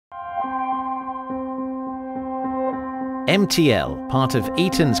MTL, part of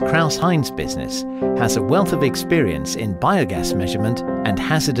Eaton's Crouse-Hinds business, has a wealth of experience in biogas measurement and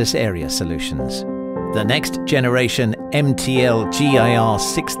hazardous area solutions. The next generation MTL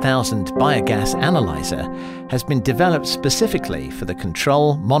GIR6000 Biogas Analyser has been developed specifically for the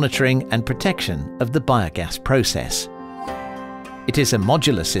control, monitoring and protection of the biogas process. It is a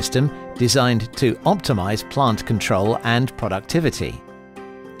modular system designed to optimize plant control and productivity.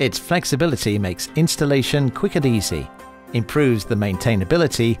 Its flexibility makes installation quick and easy, improves the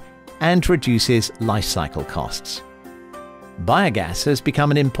maintainability and reduces life cycle costs. Biogas has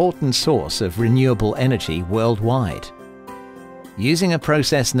become an important source of renewable energy worldwide. Using a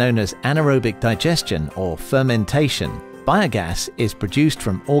process known as anaerobic digestion or fermentation, biogas is produced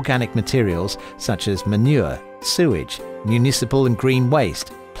from organic materials such as manure, sewage, municipal and green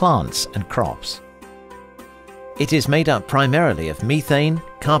waste, plants and crops. It is made up primarily of methane,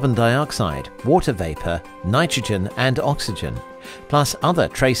 carbon dioxide, water vapor, nitrogen and oxygen, plus other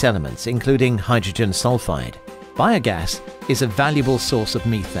trace elements including hydrogen sulfide. Biogas is a valuable source of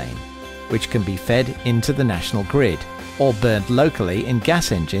methane, which can be fed into the national grid or burned locally in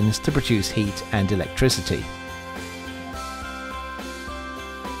gas engines to produce heat and electricity.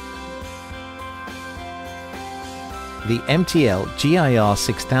 The MTL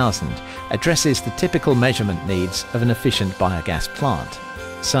GIR6000 addresses the typical measurement needs of an efficient biogas plant,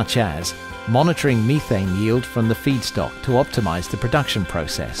 such as monitoring methane yield from the feedstock to optimize the production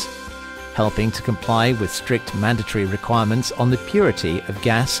process, helping to comply with strict mandatory requirements on the purity of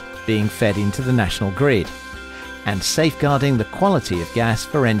gas being fed into the national grid, and safeguarding the quality of gas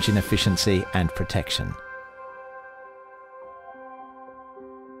for engine efficiency and protection.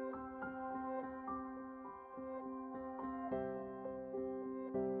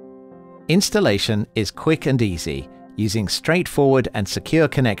 Installation is quick and easy, using straightforward and secure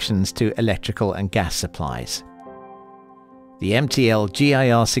connections to electrical and gas supplies. The MTL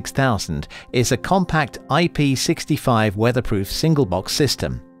GIR6000 is a compact IP65 weatherproof single-box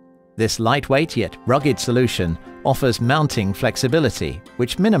system. This lightweight yet rugged solution offers mounting flexibility,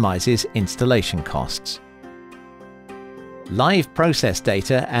 which minimizes installation costs. Live process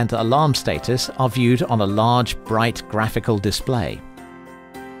data and alarm status are viewed on a large, bright graphical display.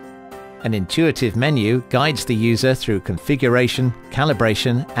 An intuitive menu guides the user through configuration,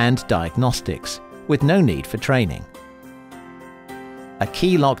 calibration and diagnostics, with no need for training. A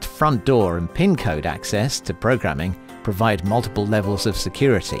key-locked front door and PIN code access to programming provide multiple levels of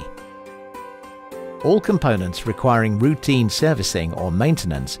security. All components requiring routine servicing or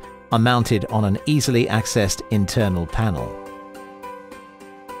maintenance are mounted on an easily accessed internal panel.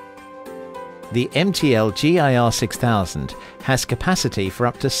 The MTL GIR6000 has capacity for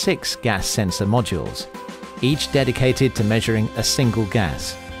up to 6 gas sensor modules, each dedicated to measuring a single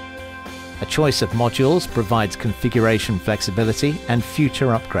gas. A choice of modules provides configuration flexibility and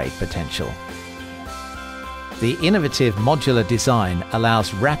future upgrade potential. The innovative modular design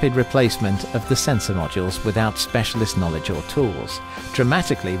allows rapid replacement of the sensor modules without specialist knowledge or tools,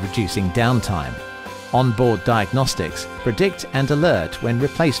 dramatically reducing downtime. Onboard diagnostics predict and alert when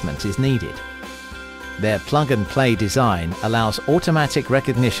replacement is needed. Their plug-and-play design allows automatic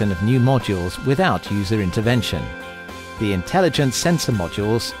recognition of new modules without user intervention. The intelligent sensor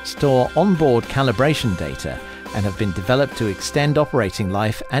modules store onboard calibration data and have been developed to extend operating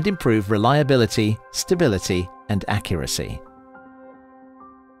life and improve reliability, stability, and accuracy.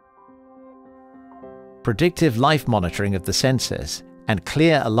 Predictive life monitoring of the sensors and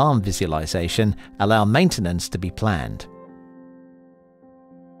clear alarm visualization allow maintenance to be planned.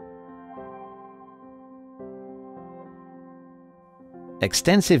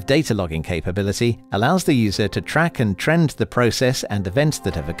 Extensive data logging capability allows the user to track and trend the process and events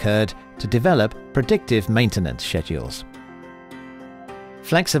that have occurred to develop predictive maintenance schedules.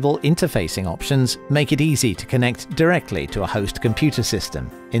 Flexible interfacing options make it easy to connect directly to a host computer system,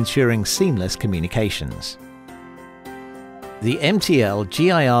 ensuring seamless communications. The MTL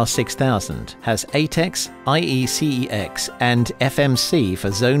GIR6000 has ATEX, IECEX and FMC for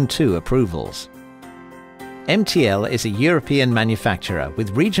Zone 2 approvals. MTL is a European manufacturer with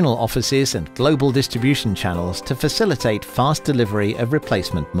regional offices and global distribution channels to facilitate fast delivery of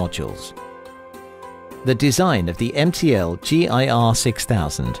replacement modules. The design of the MTL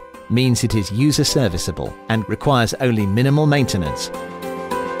GIR6000 means it is user serviceable and requires only minimal maintenance,